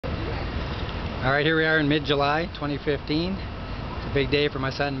Alright, here we are in mid-July 2015. It's a big day for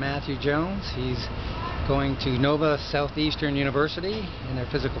my son Matthew Jones. He's going to Nova Southeastern University in their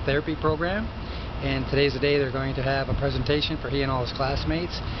physical therapy program. And today's the day they're going to have a presentation for he and all his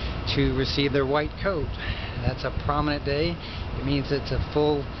classmates to receive their white coat. That's a prominent day. It means it's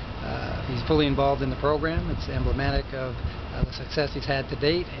he's fully involved in the program. It's emblematic of the success he's had to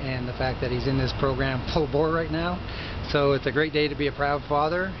date and the fact that he's in this program full bore right now. So it's a great day to be a proud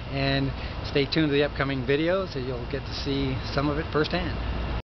father, and stay tuned to the upcoming videos and you'll get to see some of it firsthand.